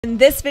In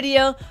this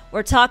video,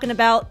 we're talking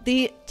about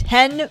the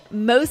 10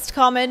 most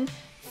common,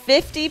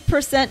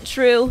 50%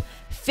 true,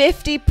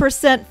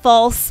 50%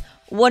 false,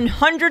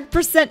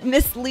 100%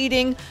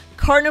 misleading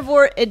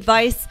carnivore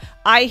advice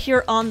I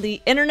hear on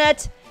the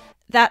internet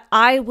that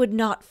I would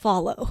not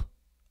follow.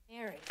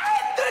 And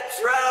the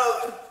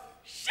truth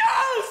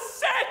shall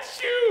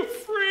set you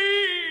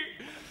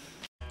free.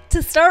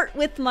 To start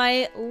with,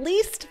 my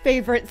least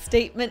favorite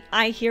statement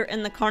I hear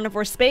in the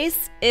carnivore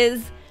space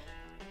is,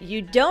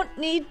 you don't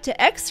need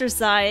to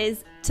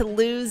exercise to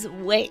lose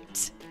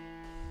weight.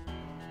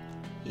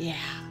 Yeah.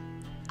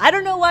 I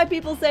don't know why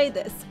people say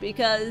this,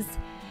 because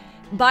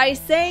by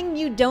saying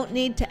you don't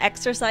need to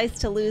exercise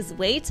to lose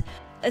weight,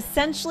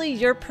 essentially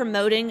you're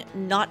promoting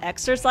not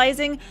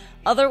exercising.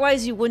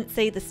 Otherwise, you wouldn't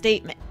say the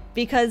statement,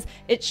 because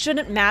it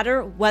shouldn't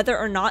matter whether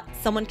or not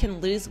someone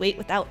can lose weight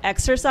without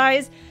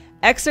exercise.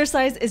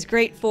 Exercise is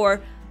great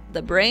for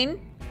the brain,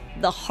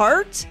 the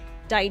heart,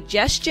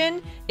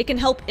 digestion. It can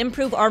help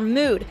improve our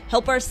mood,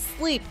 help our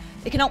sleep.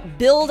 It can help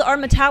build our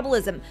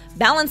metabolism,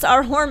 balance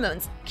our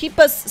hormones, keep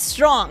us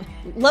strong,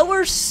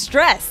 lower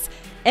stress.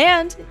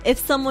 And if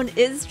someone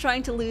is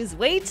trying to lose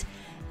weight,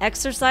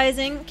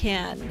 exercising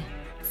can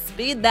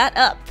speed that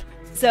up.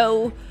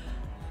 So,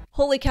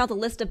 holy cow, the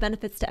list of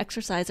benefits to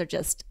exercise are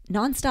just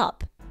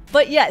nonstop.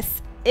 But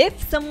yes,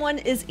 if someone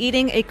is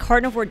eating a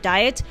carnivore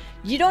diet,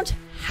 you don't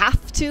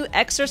have to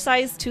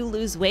exercise to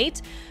lose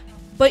weight,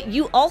 but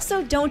you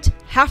also don't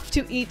have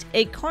to eat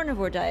a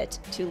carnivore diet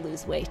to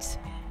lose weight.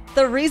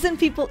 The reason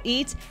people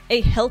eat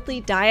a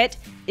healthy diet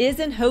is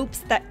in hopes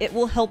that it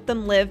will help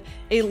them live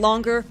a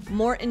longer,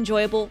 more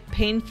enjoyable,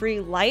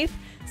 pain-free life.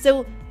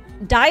 So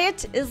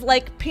diet is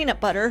like peanut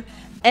butter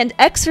and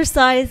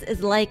exercise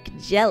is like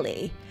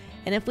jelly.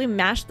 And if we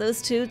mash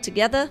those two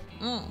together,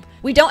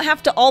 we don't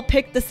have to all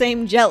pick the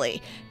same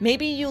jelly.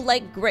 Maybe you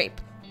like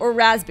grape or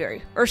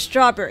raspberry or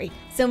strawberry.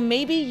 So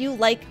maybe you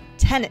like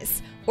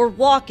tennis or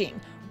walking,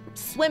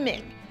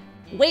 swimming,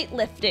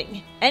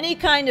 weightlifting. Any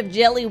kind of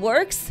jelly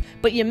works,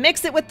 but you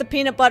mix it with the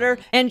peanut butter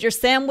and your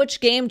sandwich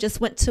game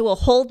just went to a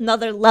whole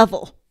nother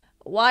level.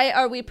 Why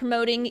are we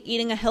promoting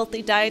eating a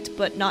healthy diet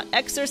but not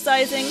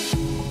exercising?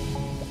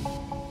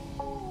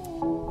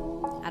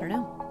 I don't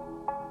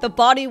know. The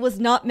body was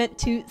not meant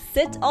to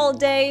sit all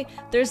day.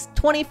 There's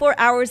 24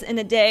 hours in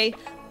a day.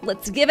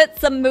 Let's give it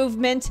some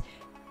movement,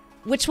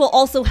 which will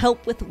also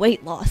help with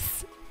weight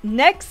loss.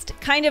 Next,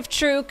 kind of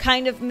true,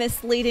 kind of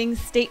misleading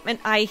statement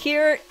I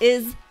hear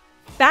is,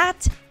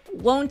 fat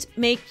won't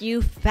make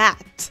you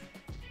fat.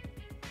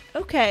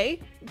 Okay,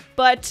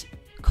 but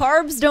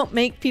carbs don't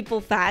make people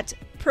fat.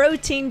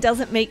 Protein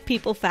doesn't make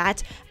people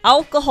fat.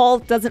 Alcohol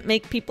doesn't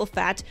make people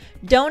fat.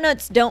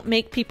 Donuts don't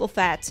make people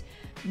fat.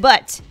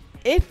 But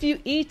if you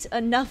eat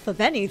enough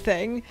of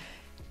anything,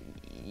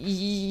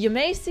 you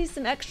may see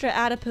some extra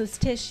adipose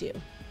tissue.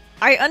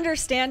 I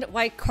understand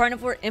why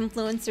carnivore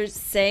influencers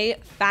say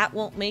fat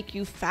won't make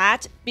you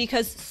fat,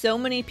 because so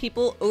many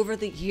people over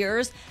the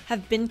years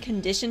have been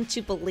conditioned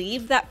to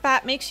believe that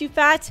fat makes you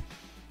fat.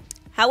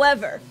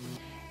 However,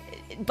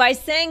 by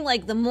saying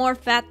like the more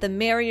fat the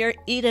merrier,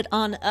 eat it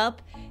on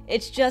up,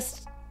 it's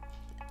just,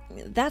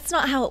 that's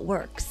not how it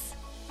works.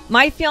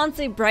 My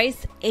fiance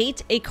Bryce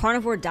ate a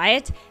carnivore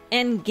diet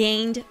and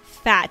gained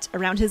fat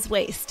around his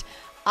waist.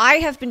 I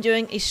have been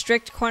doing a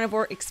strict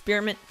carnivore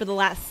experiment for the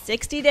last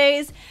 60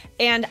 days,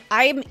 and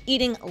I'm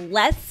eating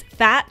less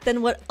fat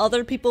than what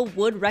other people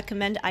would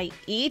recommend I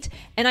eat,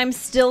 and I'm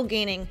still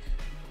gaining.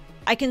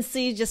 I can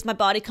see just my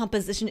body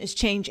composition is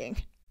changing.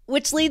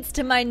 Which leads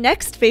to my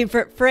next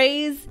favorite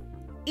phrase,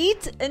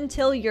 eat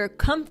until you're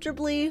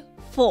comfortably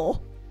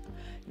full.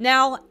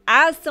 Now,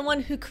 as someone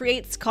who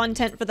creates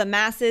content for the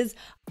masses,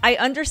 I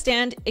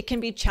understand it can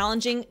be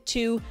challenging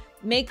to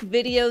make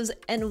videos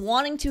and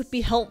wanting to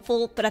be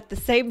helpful, but at the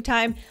same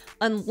time,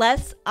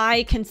 unless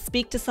I can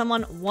speak to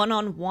someone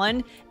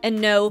one-on-one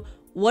and know,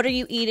 what are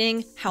you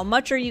eating, how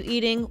much are you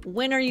eating,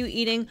 when are you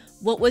eating,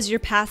 what was your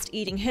past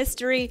eating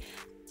history,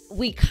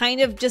 we kind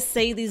of just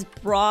say these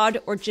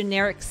broad or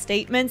generic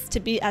statements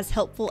to be as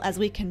helpful as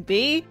we can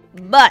be.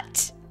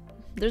 But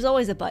there's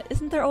always a but.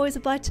 Isn't there always a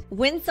but?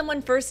 When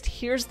someone first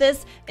hears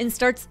this and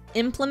starts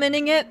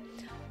implementing it,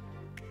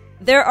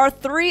 there are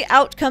 3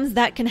 outcomes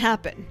that can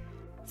happen.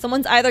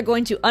 Someone's either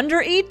going to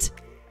undereat,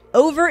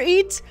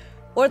 overeat,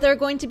 or they're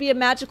going to be a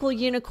magical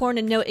unicorn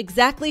and know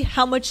exactly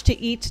how much to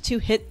eat to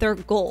hit their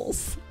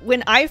goals.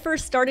 When I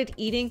first started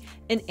eating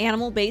an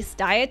animal-based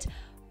diet,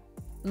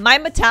 my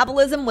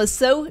metabolism was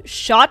so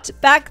shot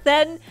back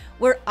then,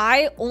 where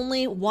I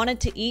only wanted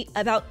to eat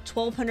about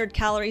 1,200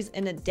 calories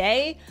in a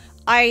day.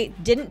 I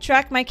didn't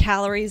track my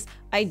calories.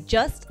 I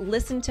just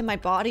listened to my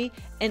body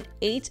and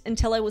ate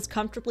until I was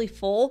comfortably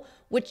full,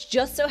 which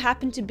just so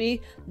happened to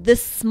be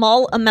this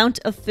small amount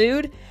of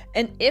food.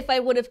 And if I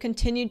would have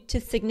continued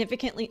to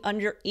significantly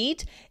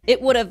undereat,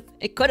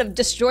 it could have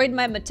destroyed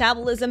my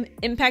metabolism,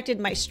 impacted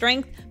my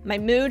strength, my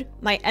mood,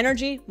 my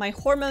energy, my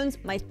hormones,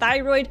 my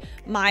thyroid,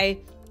 my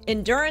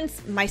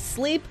endurance, my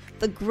sleep,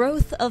 the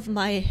growth of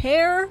my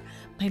hair,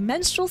 my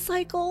menstrual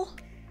cycle.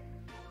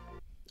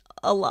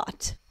 a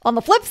lot. On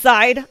the flip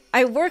side,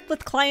 I work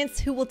with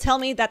clients who will tell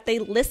me that they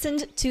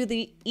listened to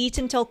the eat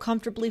until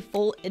comfortably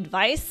full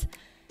advice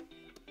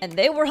and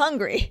they were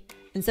hungry.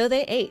 And so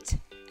they ate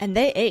and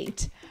they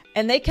ate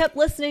and they kept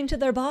listening to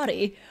their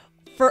body.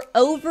 For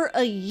over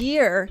a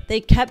year,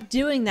 they kept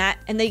doing that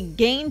and they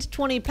gained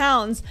 20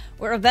 pounds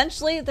where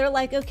eventually they're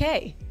like,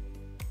 okay,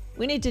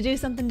 we need to do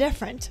something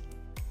different.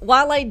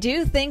 While I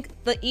do think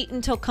the eat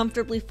until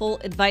comfortably full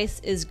advice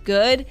is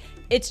good,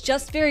 it's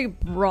just very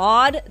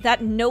broad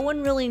that no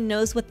one really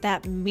knows what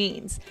that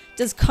means.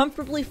 Does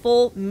comfortably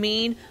full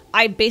mean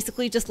I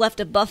basically just left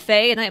a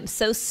buffet and I am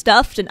so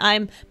stuffed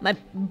and my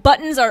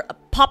buttons are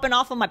popping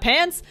off of my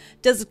pants?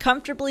 Does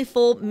comfortably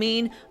full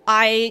mean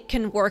I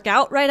can work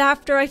out right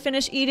after I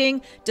finish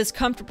eating? Does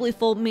comfortably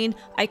full mean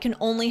I can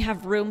only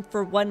have room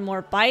for one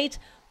more bite?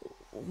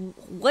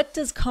 What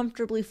does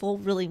comfortably full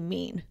really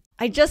mean?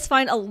 I just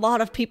find a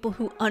lot of people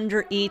who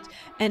undereat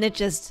and it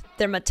just,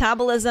 their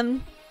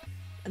metabolism,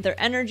 their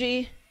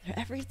energy, their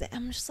everything.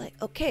 I'm just like,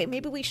 okay,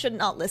 maybe we should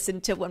not listen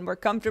to when we're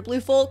comfortably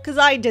full, because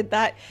I did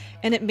that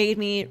and it made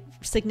me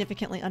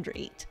significantly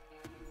undereat.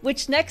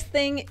 Which next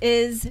thing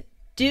is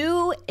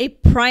do a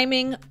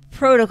priming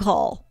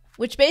protocol,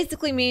 which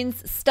basically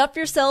means stuff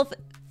yourself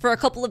for a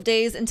couple of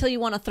days until you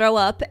want to throw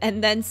up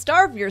and then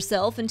starve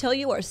yourself until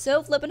you are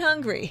so flippin'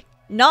 hungry.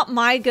 Not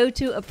my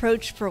go-to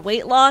approach for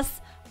weight loss.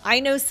 I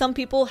know some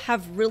people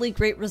have really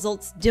great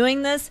results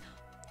doing this.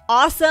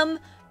 Awesome.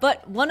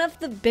 But one of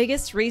the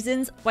biggest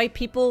reasons why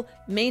people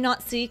may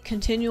not see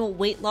continual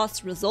weight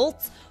loss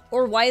results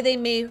or why they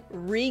may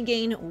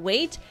regain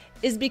weight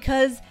is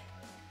because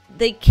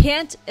they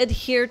can't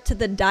adhere to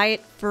the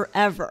diet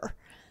forever.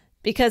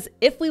 Because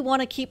if we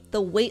want to keep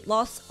the weight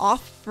loss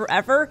off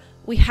forever,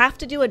 we have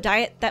to do a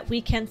diet that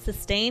we can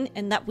sustain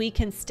and that we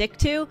can stick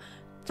to.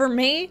 For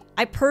me,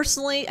 I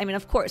mean,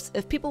 of course,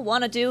 if people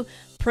want to do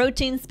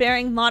protein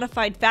sparing,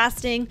 modified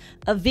fasting,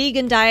 a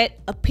vegan diet,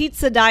 a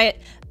pizza diet,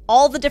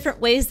 all the different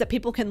ways that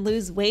people can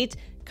lose weight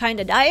kind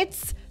of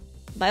diets,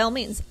 by all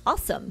means,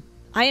 awesome.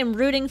 I am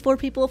rooting for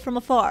people from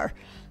afar.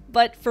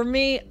 But for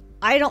me,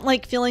 I don't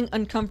like feeling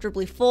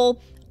uncomfortably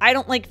full. I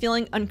don't like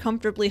feeling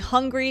uncomfortably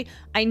hungry.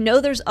 I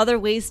know there's other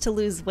ways to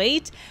lose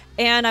weight,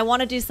 and I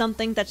want to do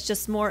something that's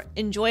just more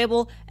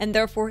enjoyable and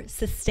therefore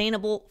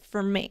sustainable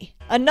for me.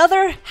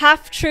 Another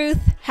half truth,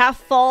 half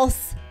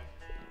false,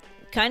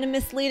 kind of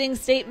misleading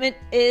statement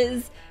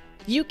is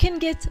you can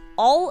get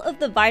all of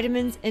the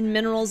vitamins and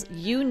minerals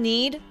you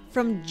need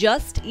from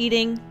just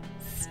eating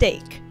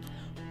steak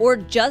or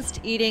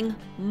just eating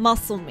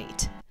muscle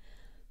meat.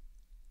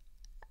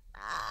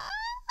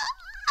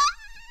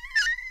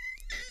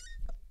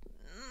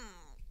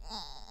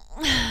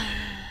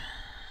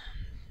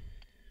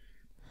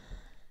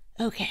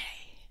 Okay,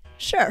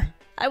 sure,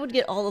 I would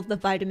get all of the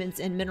vitamins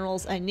and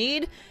minerals I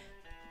need.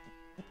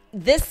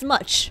 This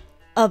much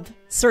of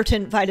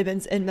certain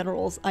vitamins and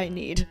minerals I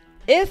need.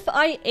 If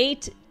I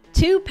ate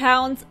 2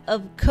 pounds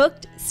of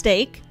cooked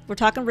steak, we're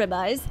talking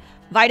ribeyes,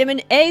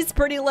 vitamin A is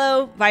pretty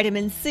low,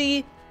 vitamin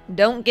C,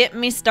 don't get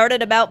me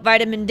started about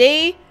vitamin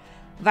D,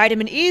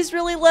 vitamin E is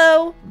really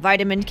low,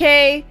 vitamin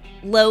K,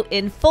 low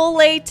in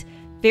folate,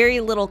 very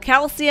little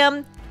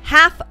calcium,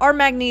 half our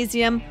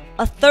magnesium,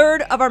 a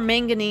third of our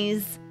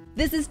manganese.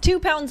 This is 2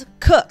 pounds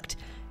cooked.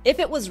 If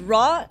it was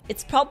raw,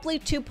 it's probably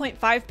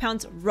 2.5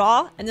 pounds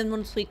raw. And then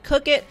once we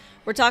cook it,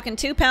 we're talking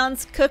 2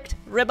 pounds cooked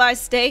ribeye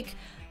steak.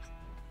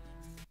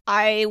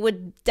 I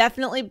would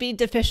definitely be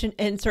deficient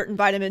in certain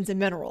vitamins and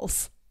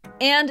minerals.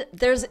 And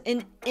there's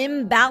an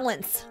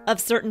imbalance of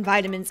certain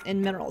vitamins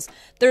and minerals.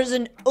 There's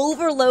an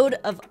overload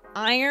of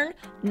iron,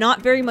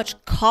 not very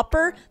much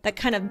copper, that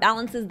kind of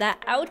balances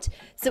that out.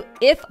 So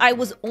if I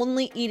was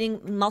only eating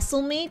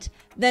muscle meat,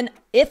 then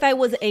if I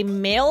was a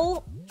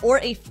male or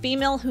a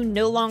female who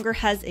no longer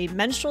has a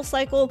menstrual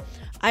cycle,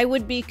 I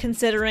would be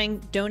considering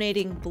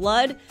donating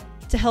blood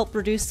to help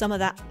reduce some of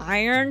that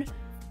iron,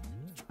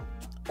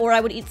 or I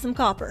would eat some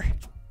copper.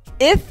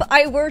 If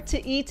I were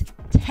to eat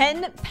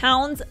 10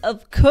 pounds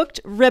of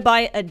cooked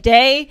ribeye a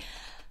day,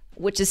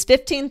 which is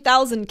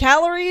 15,000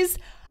 calories,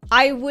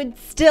 I would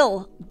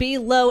still be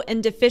low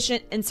and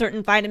deficient in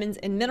certain vitamins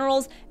and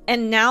minerals,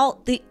 and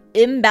now the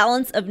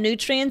imbalance of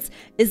nutrients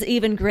is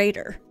even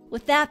greater.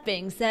 With that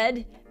being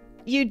said,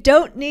 you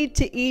don't need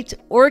to eat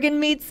organ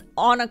meats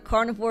on a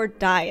carnivore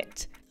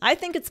diet. I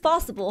think it's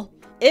possible.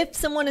 If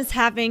someone is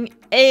having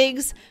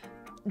eggs,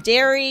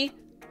 dairy,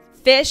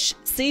 fish,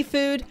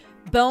 seafood,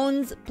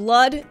 bones,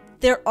 blood,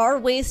 there are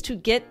ways to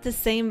get the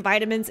same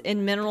vitamins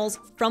and minerals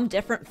from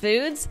different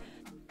foods.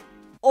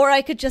 Or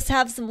I could just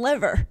have some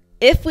liver.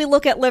 If we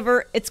look at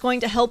liver, it's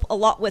going to help a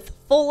lot with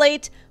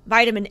folate,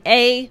 vitamin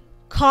A,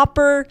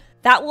 copper.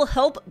 That will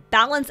help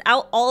balance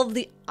out all of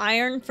the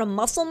iron from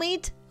muscle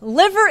meat.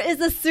 Liver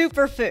is a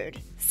superfood.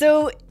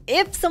 So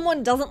if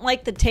someone doesn't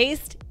like the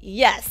taste,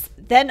 yes,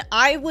 then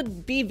I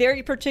would be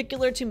very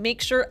particular to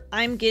make sure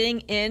I'm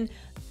getting in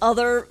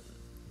other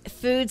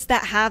foods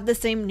that have the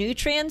same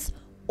nutrients,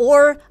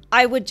 or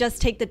I would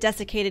just take the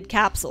desiccated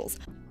capsules.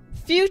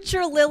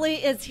 Future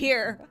Lillie is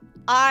here.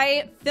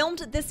 I filmed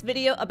this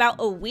video about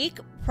a week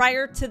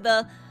prior to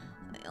the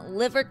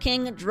Liver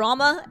King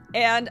drama,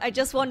 and I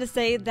just wanted to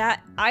say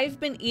that I've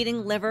been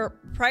eating liver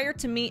prior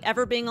to me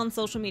ever being on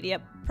social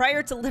media,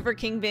 prior to Liver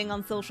King being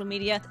on social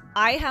media.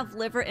 I have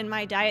liver in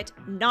my diet,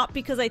 not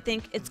because I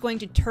think it's going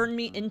to turn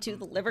me into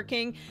the Liver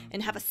King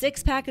and have a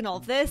six-pack and all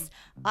this.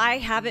 I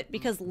have it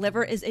because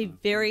liver is a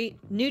very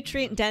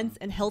nutrient-dense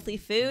and healthy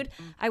food.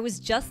 I was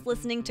just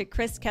listening to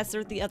Chris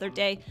Kessler the other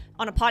day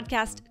on a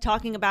podcast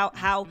talking about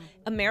how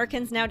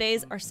Americans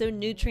nowadays are so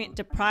nutrient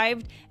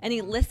deprived, and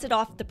he listed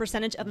off the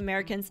percentage of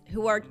Americans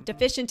who are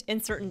deficient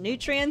in certain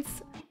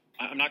nutrients.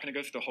 I'm not going to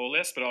go through the whole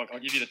list, but I'll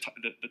give you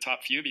the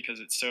top few because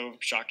it's so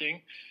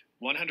shocking.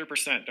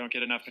 100% don't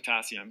get enough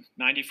potassium.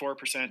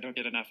 94% don't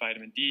get enough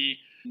vitamin D.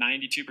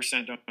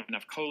 92% don't get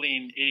enough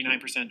choline.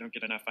 89% don't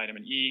get enough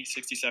vitamin E.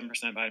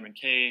 67% vitamin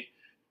K.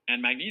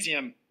 And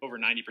magnesium, over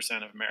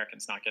 90% of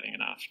Americans not getting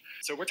enough.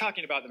 So we're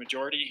talking about the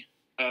majority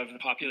of the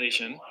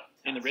population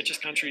in the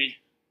richest country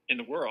in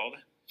the world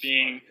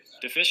being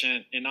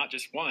deficient in not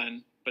just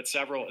one, but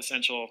several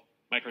essential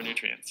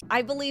micronutrients.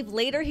 I believe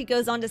later he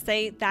goes on to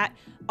say that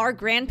our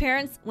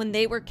grandparents, when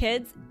they were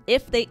kids,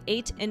 if they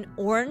ate an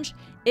orange,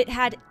 it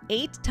had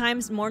 8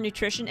 times more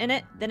nutrition in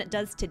it than it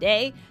does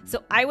today.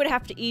 So I would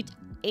have to eat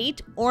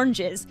 8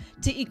 oranges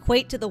to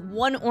equate to the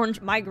 1 orange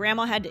my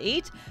grandma had to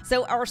eat.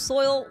 So our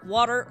soil,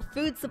 water,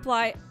 food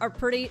supply are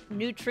pretty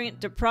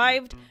nutrient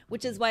deprived,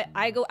 which is why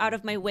I go out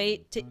of my way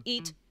to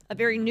eat a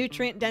very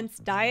nutrient-dense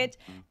diet,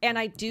 and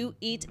I do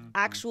eat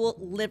actual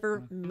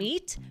liver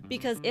meat,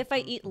 because if I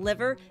eat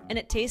liver and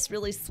it tastes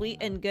really sweet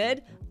and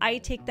good, I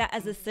take that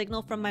as a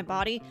signal from my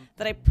body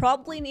that I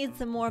probably need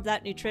some more of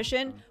that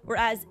nutrition,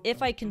 whereas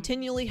if I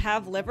continually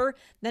have liver,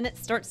 then it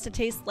starts to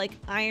taste like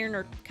iron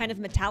or kind of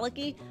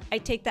metallic-y. I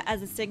take that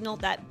as a signal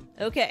that,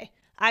 okay,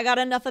 I got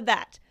enough of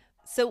that.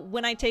 So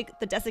when I take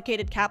the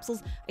desiccated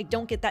capsules, I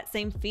don't get that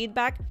same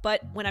feedback.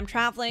 But when I'm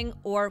traveling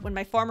or when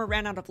my farmer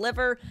ran out of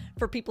liver,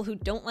 for people who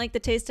don't like the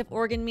taste of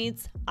organ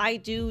meats, I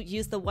do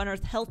use the One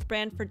Earth Health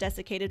brand for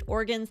desiccated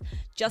organs,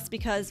 just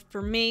because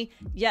for me,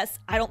 yes,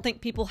 I don't think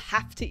people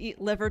have to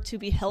eat liver to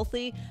be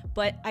healthy,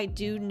 but I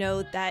do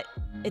know that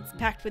it's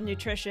packed with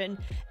nutrition.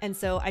 And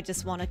so I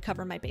just want to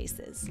cover my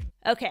bases.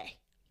 Okay,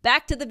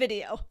 back to the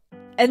video.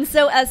 And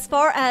so as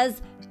far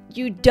as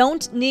you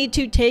don't need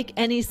to take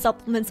any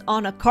supplements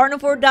on a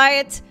carnivore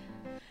diet,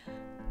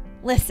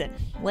 listen,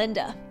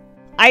 Linda,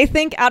 I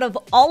think out of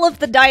all of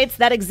the diets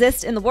that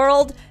exist in the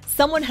world,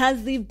 someone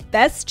has the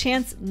best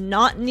chance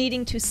not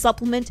needing to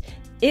supplement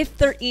if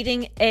they're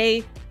eating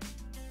a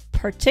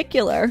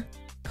particular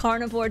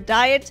carnivore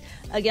diet.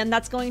 Again,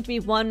 that's going to be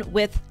one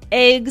with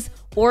eggs,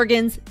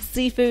 organs,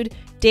 seafood,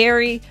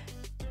 dairy,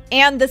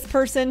 and this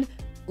person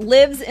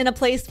lives in a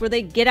place where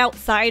they get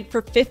outside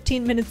for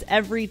 15 minutes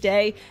every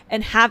day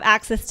and have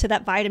access to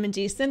that vitamin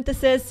D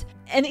synthesis.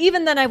 And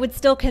even then, I would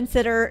still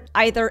consider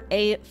either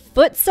a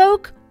foot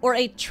soak or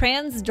a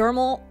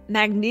transdermal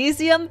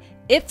magnesium.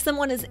 If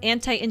someone is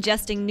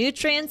anti-ingesting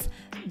nutrients,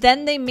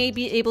 then they may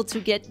be able to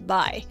get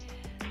by.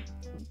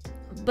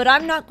 But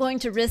I'm not going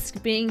to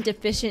risk being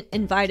deficient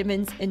in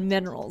vitamins and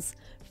minerals.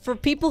 For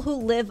people who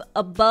live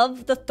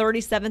above the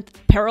 37th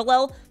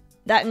parallel,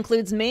 that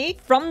includes me,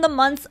 from the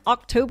months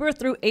October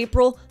through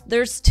April,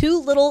 there's too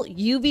little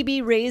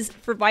UVB rays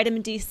for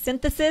vitamin D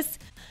synthesis.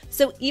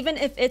 So even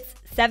if it's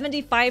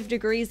 75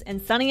 degrees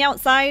and sunny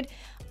outside,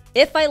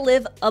 if I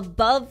live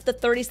above the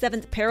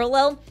 37th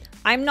parallel,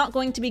 I'm not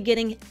going to be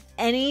getting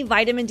any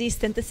vitamin D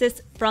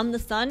synthesis from the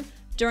sun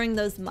during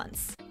those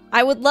months.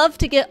 I would love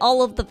to get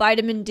all of the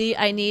vitamin D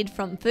I need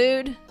from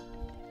food,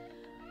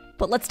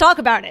 but let's talk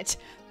about it.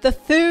 The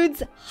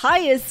foods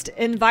highest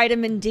in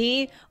vitamin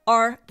D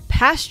are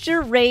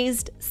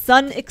pasture-raised,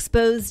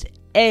 sun-exposed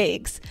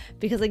eggs.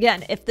 Because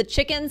again, if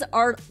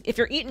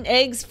you're eating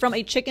eggs from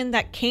a chicken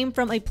that came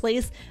from a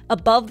place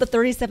above the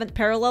 37th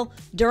parallel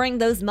during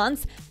those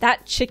months,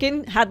 that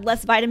chicken had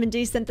less vitamin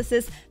D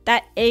synthesis.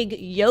 That egg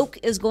yolk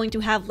is going to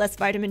have less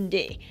vitamin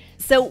D.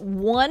 So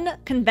one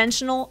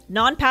conventional,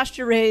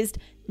 non-pasture-raised,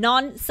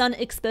 non-sun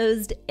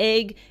exposed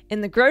egg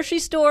in the grocery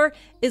store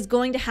is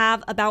going to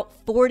have about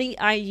 40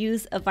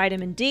 IUs of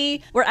vitamin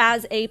D,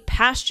 whereas a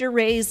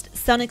pasture-raised,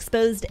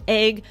 sun-exposed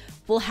egg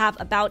will have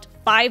about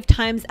 5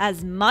 times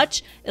as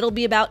much. It'll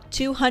be about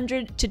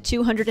 200 to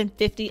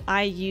 250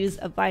 IUs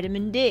of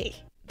vitamin D.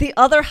 The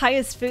other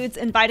highest foods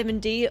in vitamin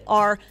D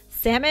are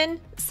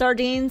salmon,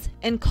 sardines,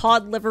 and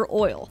cod liver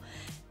oil.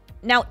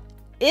 Now,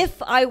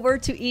 if I were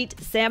to eat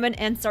salmon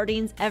and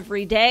sardines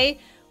every day,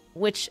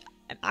 which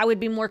I would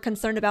be more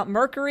concerned about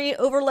mercury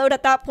overload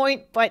at that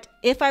point, but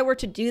if I were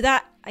to do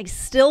that, I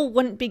still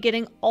wouldn't be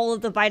getting all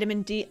of the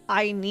vitamin D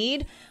I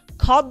need.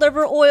 Cod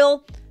liver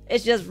oil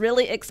is just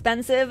really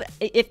expensive.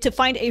 If to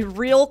find a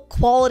real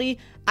quality,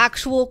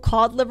 actual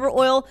cod liver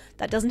oil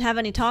that doesn't have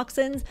any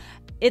toxins,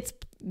 it's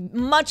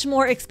much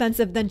more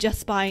expensive than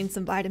just buying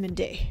some vitamin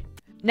D.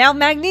 Now,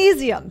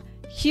 magnesium.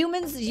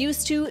 Humans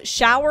used to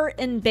shower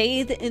and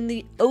bathe in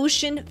the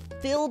ocean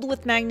filled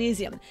with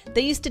magnesium.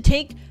 They used to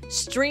take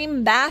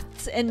stream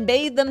baths and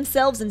bathe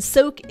themselves and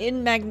soak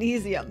in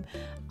magnesium.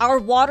 Our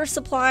water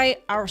supply,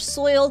 our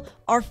soil,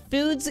 our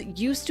foods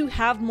used to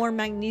have more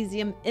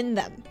magnesium in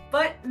them.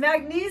 But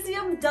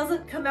magnesium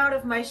doesn't come out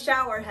of my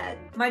shower head.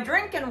 My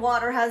drinking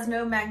water has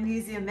no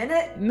magnesium in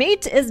it.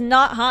 Meat is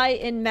not high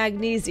in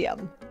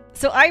magnesium.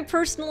 So I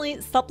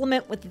personally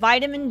supplement with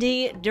vitamin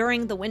D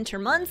during the winter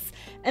months,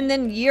 and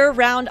then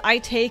year-round I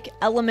take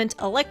Element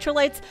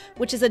Electrolytes,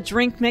 which is a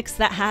drink mix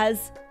that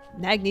has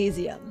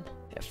magnesium.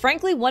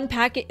 Frankly, one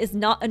packet is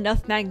not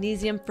enough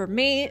magnesium for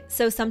me,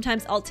 so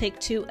sometimes I'll take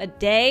 2 a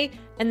day.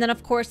 And then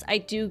of course I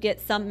do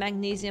get some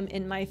magnesium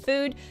in my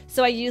food,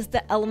 so I use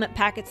the Element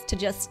packets to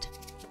just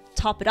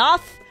top it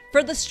off.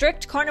 For the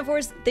strict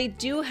carnivores, they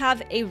do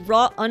have a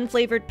raw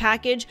unflavored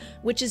package,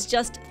 which is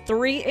just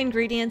 3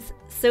 ingredients: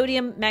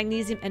 sodium,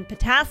 magnesium, and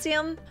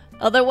potassium.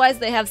 Otherwise,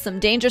 they have some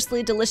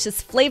dangerously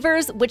delicious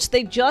flavors, which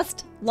they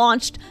just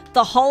launched: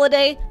 the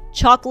Holiday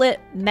Chocolate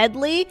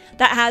Medley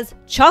that has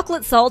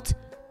chocolate salt,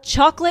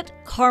 chocolate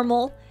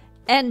caramel,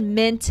 and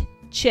mint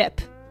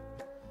chip.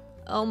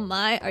 Oh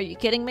my, are you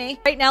kidding me?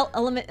 Right now,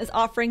 Element is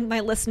offering my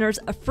listeners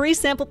a free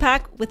sample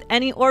pack with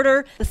any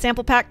order. The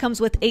sample pack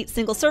comes with 8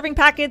 single serving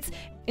packets,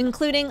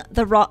 including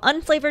the raw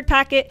unflavored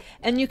packet,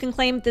 and you can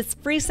claim this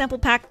free sample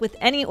pack with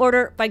any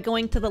order by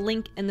going to the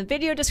link in the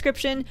video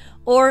description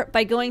or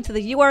by going to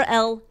the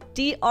URL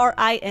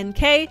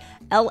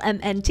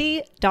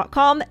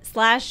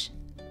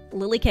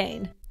drinklmnt.com/Lillie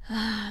Kane.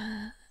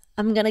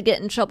 I'm gonna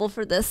get in trouble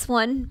for this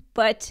one,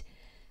 but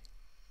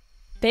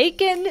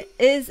bacon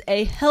is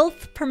a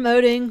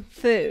health-promoting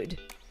food.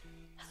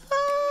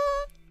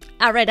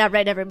 All right,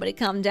 everybody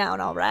calm down.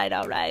 All right.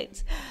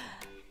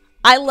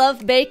 I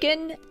love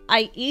bacon.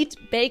 I eat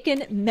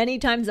bacon many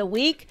times a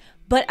week,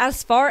 but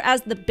as far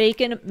as the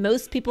bacon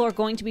most people are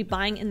going to be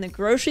buying in the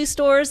grocery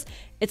stores,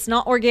 it's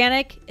not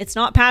organic, it's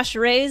not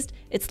pasture-raised,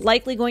 it's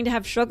likely going to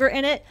have sugar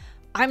in it.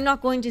 I'm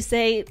not going to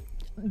say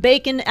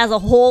bacon as a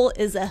whole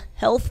is a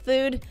health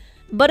food,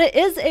 but it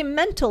is a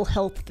mental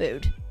health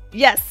food.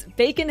 Yes,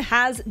 bacon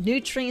has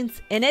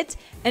nutrients in it,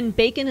 and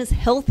bacon is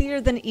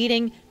healthier than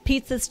eating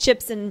pizzas,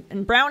 chips,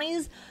 and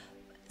brownies.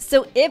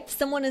 So if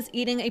someone is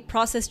eating a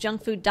processed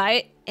junk food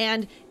diet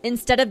and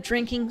instead of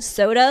drinking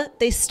soda,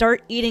 they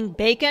start eating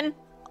bacon,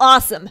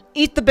 awesome,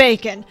 eat the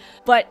bacon.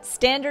 But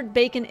standard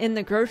bacon in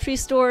the grocery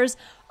stores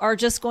are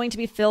just going to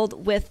be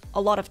filled with a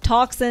lot of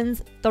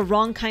toxins, the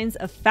wrong kinds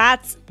of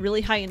fats,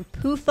 really high in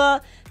PUFA.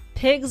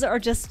 Pigs are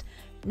just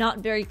not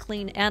very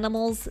clean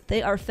animals.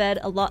 They are fed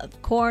a lot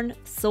of corn,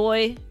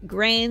 soy,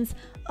 grains,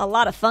 a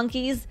lot of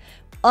funkies.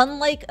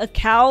 Unlike a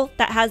cow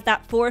that has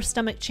that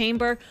forestomach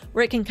chamber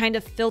where it can kind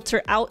of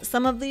filter out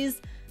some of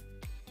these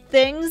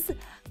things,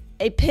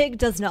 a pig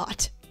does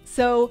not.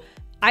 So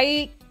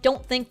I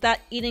don't think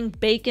that eating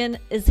bacon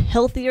is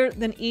healthier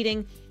than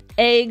eating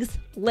eggs,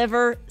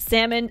 liver,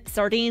 salmon,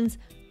 sardines,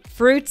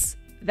 fruits,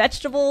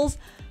 vegetables.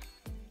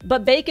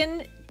 But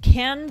bacon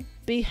can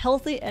be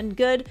healthy and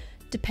good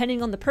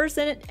depending on the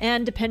person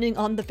and depending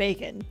on the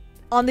bacon.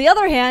 On the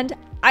other hand,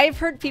 I've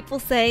heard people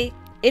say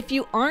if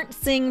you aren't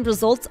seeing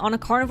results on a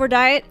carnivore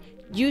diet,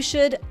 you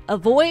should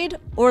avoid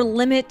or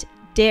limit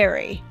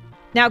dairy.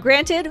 Now,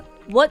 granted,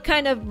 what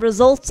kind of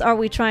results are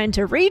we trying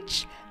to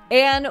reach?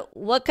 And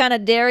what kind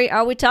of dairy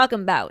are we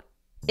talking about?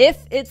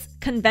 If it's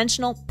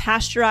conventional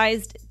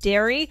pasteurized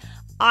dairy,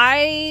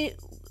 I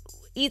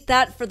eat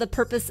that for the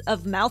purpose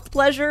of mouth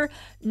pleasure,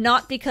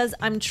 not because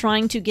I'm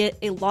trying to get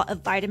a lot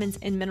of vitamins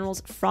and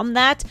minerals from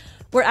that.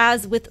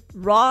 Whereas with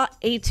raw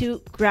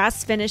A2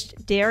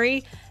 grass-finished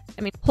dairy,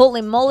 I mean,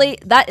 holy moly,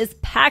 that is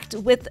packed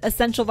with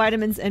essential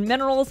vitamins and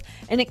minerals,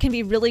 and it can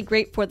be really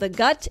great for the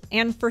gut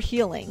and for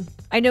healing.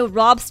 I know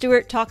Rob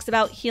Stewart talks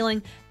about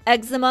healing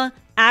eczema,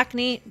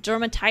 acne,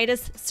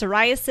 dermatitis,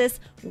 psoriasis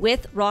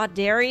with raw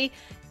dairy.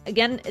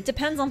 Again, it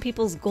depends on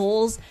people's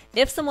goals.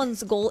 If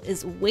someone's goal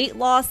is weight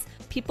loss,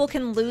 people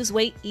can lose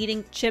weight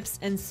eating chips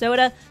and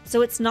soda,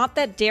 so it's not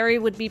that dairy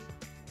would be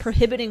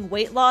prohibiting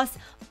weight loss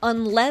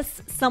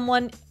unless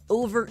someone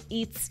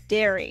overeats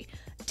dairy.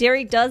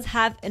 Dairy does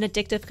have an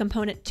addictive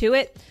component to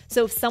it,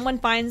 so if someone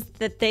finds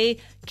that they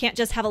can't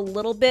just have a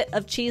little bit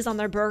of cheese on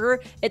their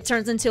burger, it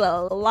turns into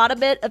a lot of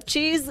bit of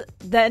cheese,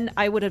 then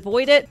I would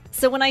avoid it.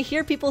 So when I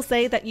hear people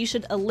say that you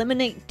should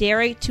eliminate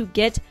dairy to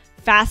get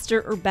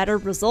faster or better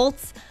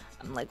results,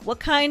 I'm like, what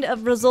kind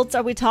of results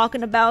are we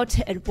talking about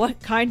and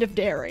what kind of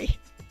dairy?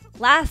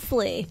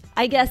 Lastly,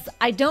 I guess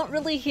I don't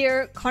really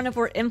hear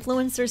carnivore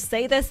influencers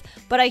say this,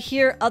 but I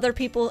hear other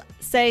people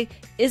say,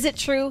 is it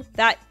true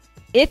that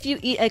if you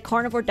eat a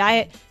carnivore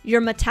diet,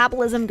 your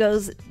metabolism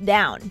goes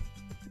down?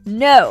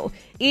 No,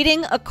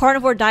 eating a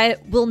carnivore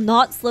diet will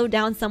not slow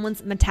down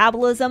someone's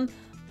metabolism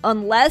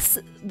unless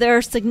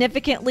they're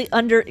significantly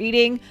under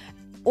eating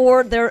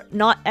or they're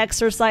not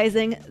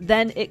exercising,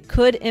 then it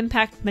could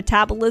impact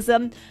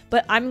metabolism.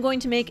 But I'm going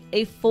to make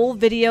a full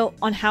video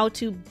on how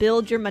to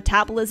build your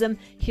metabolism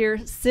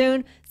here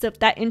soon. So if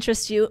that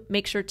interests you,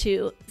 make sure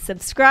to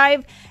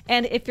subscribe.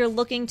 And if you're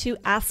looking to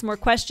ask more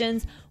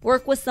questions,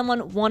 work with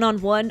someone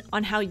one-on-one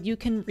on how you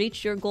can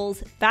reach your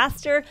goals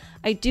faster,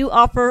 I do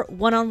offer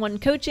one-on-one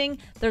coaching.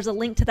 There's a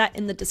link to that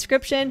in the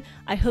description.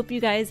 I hope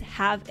you guys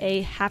have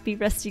a happy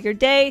rest of your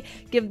day.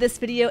 Give this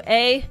video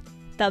a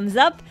thumbs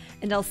up,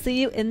 and I'll see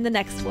you in the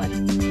next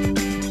one.